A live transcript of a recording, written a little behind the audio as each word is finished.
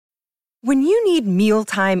When you need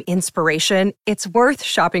mealtime inspiration, it's worth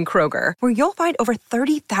shopping Kroger, where you'll find over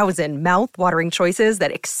 30,000 mouth-watering choices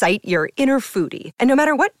that excite your inner foodie. And no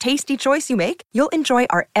matter what tasty choice you make, you'll enjoy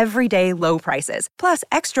our everyday low prices, plus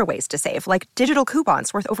extra ways to save, like digital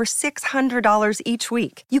coupons worth over $600 each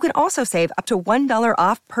week. You can also save up to $1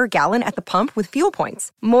 off per gallon at the pump with fuel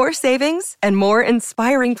points. More savings and more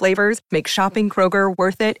inspiring flavors make shopping Kroger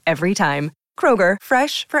worth it every time. Kroger,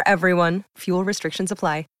 fresh for everyone. Fuel restrictions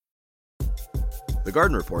apply. The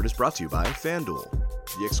Garden Report is brought to you by FanDuel,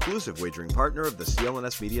 the exclusive wagering partner of the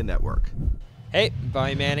CLNS Media Network. Hey,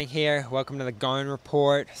 Bobby Manning here. Welcome to the Garden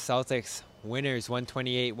Report. Celtics winners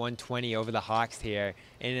 128-120 over the Hawks here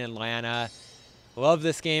in Atlanta. Love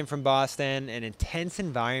this game from Boston. An intense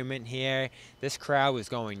environment here. This crowd was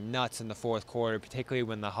going nuts in the fourth quarter, particularly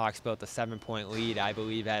when the Hawks built a 7-point lead, I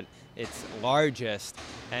believe, at its largest,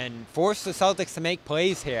 and forced the Celtics to make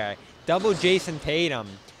plays here. Double Jason Tatum.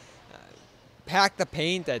 Pack the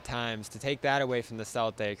paint at times to take that away from the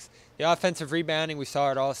Celtics. The offensive rebounding, we saw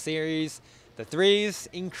it all series. The threes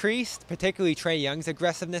increased, particularly Trae Young's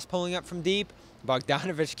aggressiveness pulling up from deep.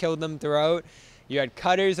 Bogdanovich killed them throughout. You had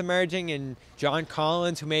cutters emerging, and John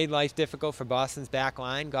Collins, who made life difficult for Boston's back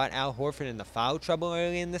line, got Al Horford into foul trouble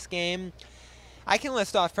early in this game. I can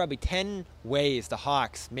list off probably 10 ways the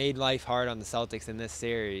Hawks made life hard on the Celtics in this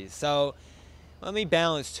series. So let me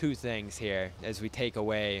balance two things here as we take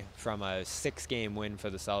away from a 6-game win for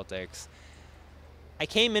the Celtics. I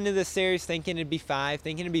came into this series thinking it'd be 5,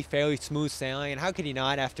 thinking it'd be fairly smooth sailing, and how could you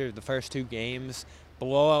not after the first 2 games?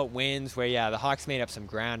 Blowout wins where, yeah, the Hawks made up some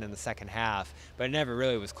ground in the second half, but it never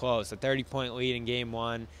really was close. A 30-point lead in Game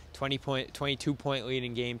 1, 22-point lead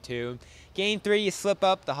in Game 2. Game 3, you slip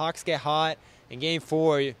up, the Hawks get hot. In Game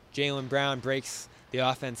 4, Jaylen Brown breaks the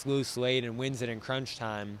offense loose late and wins it in crunch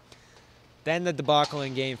time. Then the debacle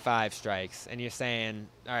in Game 5 strikes, and you're saying,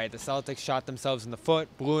 all right, the Celtics shot themselves in the foot,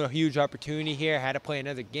 blew a huge opportunity here, had to play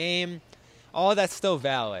another game. All that's still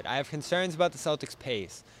valid. I have concerns about the Celtics'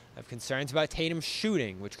 pace. I have concerns about Tatum's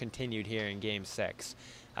shooting, which continued here in Game 6.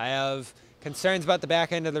 I have concerns about the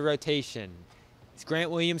back end of the rotation. Is Grant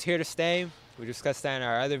Williams here to stay? We discussed that in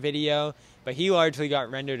our other video, but he largely got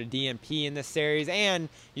rendered a DNP in this series, and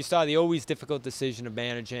you saw the always difficult decision of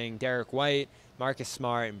managing Derek White, Marcus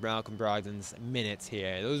Smart, and Malcolm Brogdon's minutes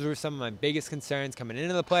here. Those were some of my biggest concerns coming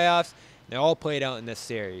into the playoffs, and they all played out in this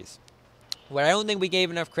series. What I don't think we gave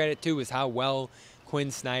enough credit to is how well Quinn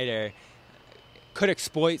Snyder could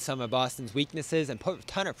exploit some of Boston's weaknesses and put a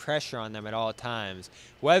ton of pressure on them at all times,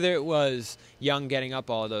 whether it was Young getting up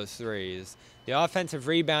all those threes. The offensive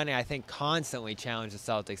rebounding, I think, constantly challenged the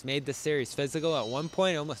Celtics, made the series physical. At one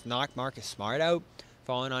point, almost knocked Marcus Smart out,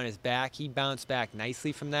 falling on his back. He bounced back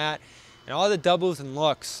nicely from that. And all the doubles and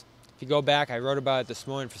looks, if you go back, I wrote about it this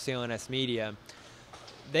morning for CLNS Media,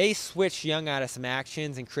 they switched Young out of some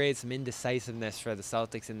actions and created some indecisiveness for the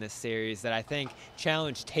Celtics in this series that I think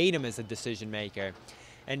challenged Tatum as a decision maker.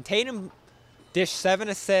 And Tatum dished 7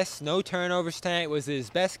 assists, no turnovers tonight. Was it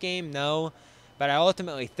his best game? No. But I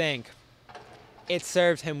ultimately think it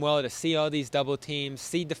served him well to see all these double teams,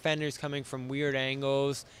 see defenders coming from weird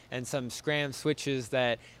angles, and some scram switches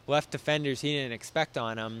that left defenders he didn't expect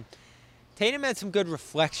on him. Tatum had some good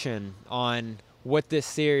reflection on what this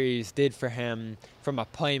series did for him from a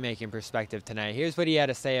playmaking perspective tonight. Here's what he had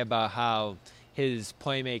to say about how his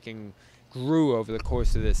playmaking grew over the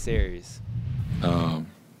course of this series.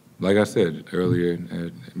 Like I said earlier,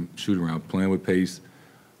 shoot around, playing with pace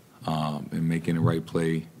and making the right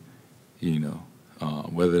play,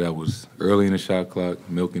 whether that was early in the shot clock,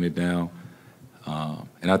 milking it down.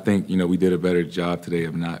 And I think, we did a better job today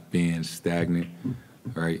of not being stagnant,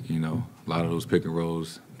 right? A lot of those pick and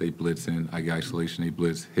rolls, they blitz in, I get isolation, they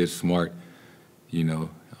blitz, hit Smart. He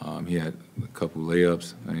had a couple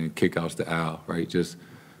layups and kickouts to Al, right? Just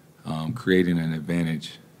creating an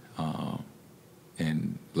advantage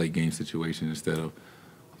in late game situations instead of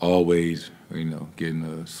always, getting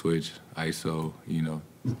a switch, ISO.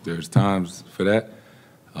 There's times for that,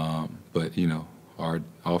 but our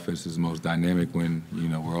offense is most dynamic when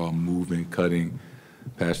we're all moving, cutting,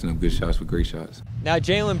 passing up good shots with great shots. Now,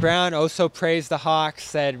 Jaylen Brown also praised the Hawks,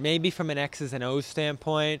 said maybe from an X's and O's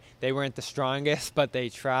standpoint, they weren't the strongest, but they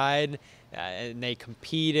tried, and they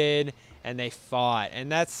competed, and they fought.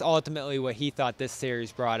 And that's ultimately what he thought this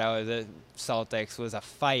series brought out of the Celtics, was a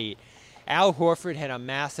fight. Al Horford had a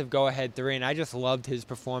massive go-ahead 3, and I just loved his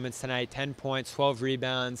performance tonight. 10 points, 12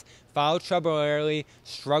 rebounds, foul trouble early,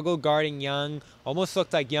 struggled guarding Young, almost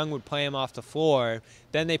looked like Young would play him off the floor.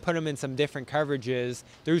 Then they put him in some different coverages,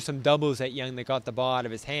 threw some doubles at Young that got the ball out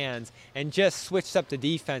of his hands, and just switched up the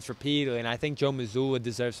defense repeatedly, and I think Joe Mazzulla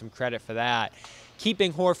deserves some credit for that.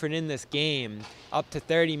 keeping Horford in this game up to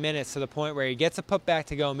 30 minutes to the point where he gets a putback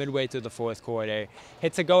to go midway through the fourth quarter,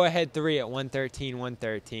 hits a go-ahead three at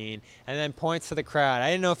 113, and then points to the crowd.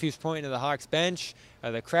 I didn't know if he was pointing to the Hawks bench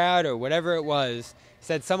or the crowd or whatever it was. He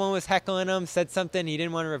said someone was heckling him, said something. He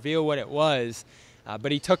didn't want to reveal what it was,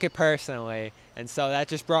 but he took it personally. And so that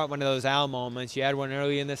just brought one of those Al moments. You had one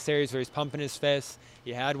early in this series where he's pumping his fists.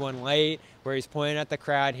 You had one late where he's pointing at the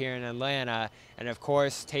crowd here in Atlanta. And, of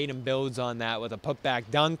course, Tatum builds on that with a putback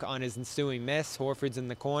dunk on his ensuing miss. Horford's in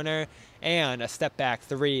the corner. And a step-back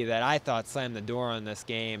three that I thought slammed the door on this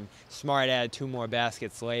game. Smart added 2 more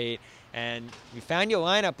baskets late. And you found your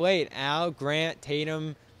lineup late. Al, Grant,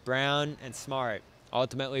 Tatum, Brown, and Smart.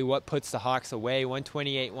 Ultimately, what puts the Hawks away,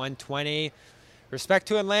 128-120. Respect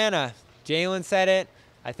to Atlanta. Jalen said it.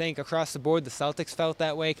 I think across the board, the Celtics felt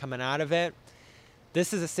that way coming out of it.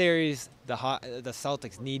 This is a series the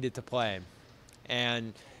Celtics needed to play.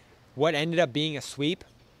 And what ended up being a sweep,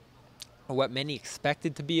 or what many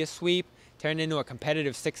expected to be a sweep, turned into a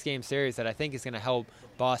competitive 6-game series that I think is going to help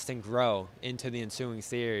Boston grow into the ensuing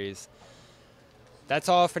series. That's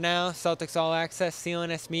all for now. Celtics All Access,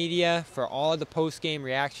 CLNS Media, for all the post-game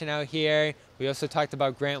reaction out here. We also talked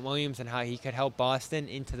about Grant Williams and how he could help Boston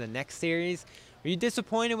into the next series. Were you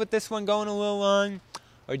disappointed with this one going a little long?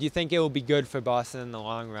 Or do you think it will be good for Boston in the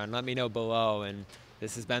long run? Let me know below. And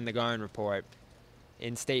this has been the Garden Report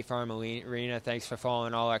in State Farm Arena. Thanks for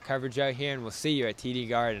following all our coverage out here, and we'll see you at TD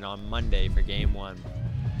Garden on Monday for Game 1.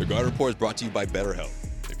 The Garden Report is brought to you by BetterHelp.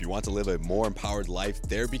 If you want to live a more empowered life,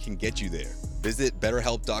 therapy can get you there. Visit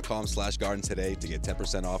betterhelp.com/garden today to get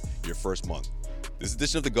 10% off your first month. This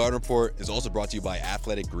edition of the Garden Report is also brought to you by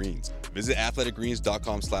Athletic Greens. Visit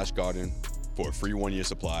athleticgreens.com/garden for a free 1-year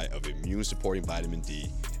supply of immune-supporting vitamin D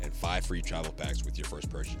and 5 free travel packs with your first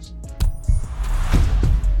purchase.